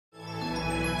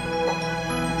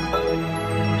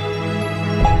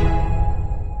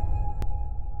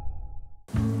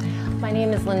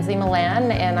is Lynsey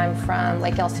Millan, and I'm from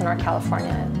Lake Elsinore,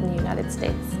 California, in the United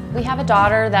States. We have a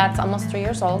daughter that's almost 3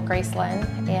 years old,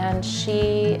 Gracelyn, and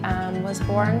she was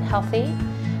born healthy,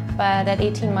 but at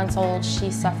 18 months old,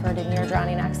 she suffered a near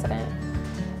drowning accident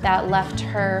that left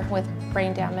her with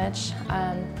brain damage,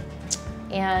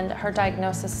 and her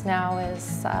diagnosis now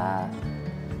is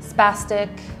spastic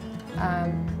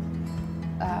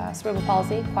cerebral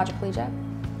palsy, quadriplegia.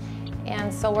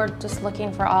 And so we're just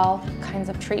looking for all kinds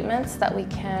of treatments that we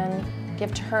can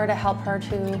give to her to help her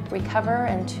to recover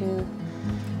and to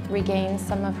regain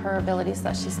some of her abilities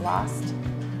that she's lost.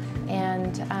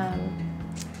 And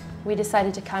we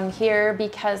decided to come here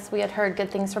because we had heard good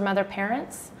things from other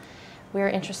parents. We were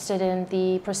interested in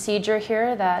the procedure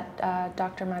here that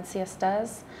Dr. Mancías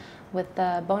does with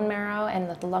the bone marrow and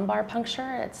with the lumbar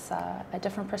puncture. It's a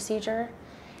different procedure.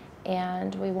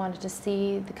 And we wanted to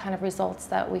see the kind of results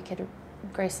that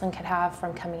Gracelyn could have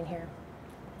from coming here.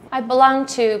 I belong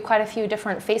to quite a few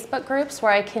different Facebook groups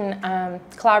where I can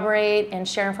collaborate and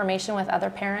share information with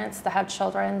other parents that have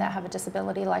children that have a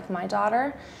disability like my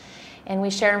daughter. And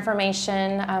we share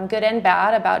information, good and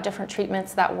bad, about different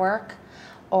treatments that work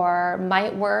or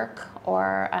might work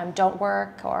or don't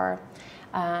work, or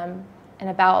and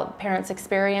about parents'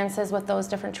 experiences with those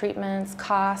different treatments,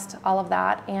 cost, all of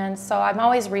that. And so I'm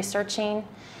always researching,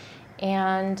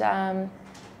 and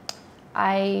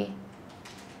I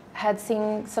had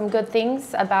seen some good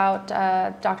things about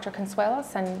Dr. Consuelo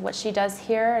and what she does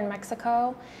here in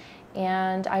Mexico,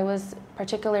 and I was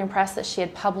particularly impressed that she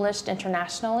had published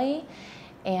internationally,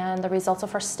 and the results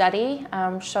of her study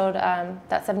showed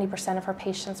that 70% of her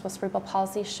patients with cerebral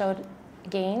palsy showed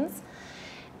gains.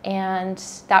 And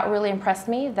that really impressed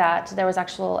me, that there was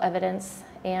actual evidence,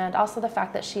 and also the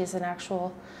fact that she is an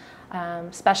actual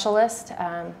specialist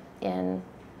in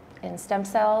stem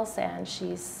cells, and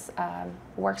she's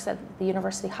works at the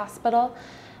university hospital.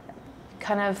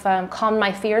 Kind of calmed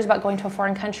my fears about going to a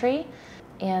foreign country.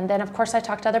 And then of course I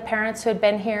talked to other parents who had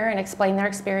been here and explained their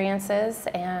experiences,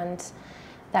 and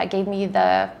that gave me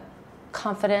the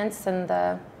confidence and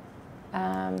the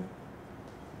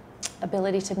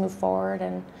ability to move forward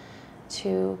and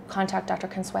to contact Dr.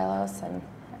 Consuelo. And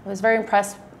I was very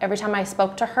impressed every time I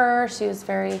spoke to her. She was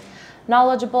very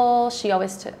knowledgeable. She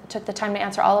always took the time to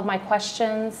answer all of my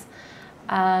questions.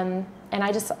 And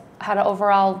I just had an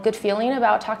overall good feeling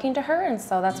about talking to her, and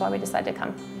so that's why we decided to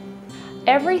come.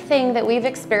 Everything that we've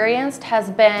experienced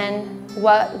has been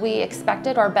what we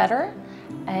expected or better.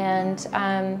 And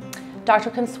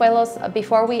Dr. Consuelo,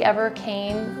 before we ever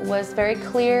came, was very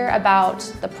clear about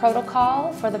the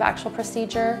protocol for the actual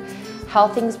procedure, how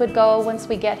things would go once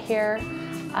we get here.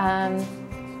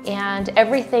 And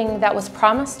everything that was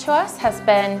promised to us has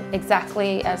been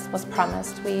exactly as was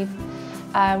promised.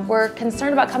 We're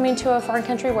concerned about coming to a foreign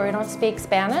country where we don't speak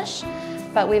Spanish,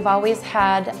 but we've always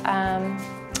had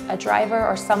a driver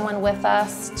or someone with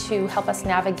us to help us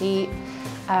navigate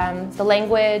the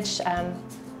language,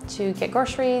 to get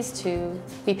groceries, to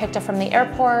be picked up from the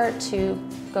airport, to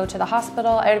go to the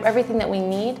hospital, everything that we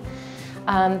need.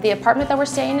 The apartment that we're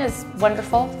staying is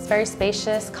wonderful. It's very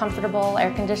spacious, comfortable,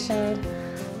 air-conditioned,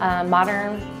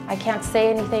 modern. I can't say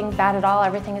anything bad at all.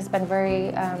 Everything has been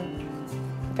very,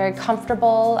 very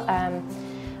comfortable.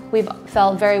 We've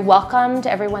felt very welcomed.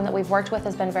 Everyone that we've worked with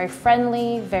has been very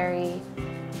friendly, very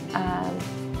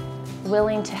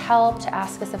willing to help, to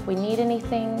ask us if we need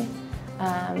anything.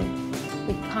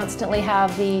 We constantly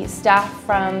have the staff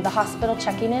from the hospital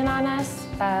checking in on us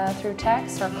through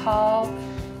text or call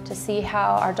to see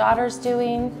how our daughter's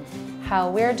doing, how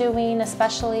we're doing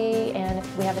especially, and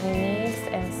if we have any needs,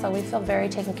 and so we feel very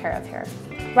taken care of here.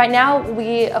 Right now,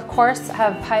 we of course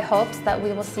have high hopes that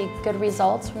we will see good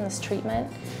results from this treatment.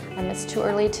 It's too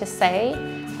early to say,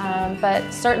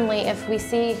 but certainly if we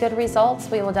see good results,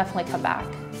 we will definitely come back.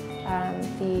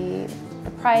 The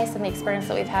price and the experience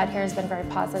that we've had here has been very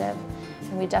positive,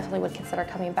 and we definitely would consider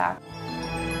coming back.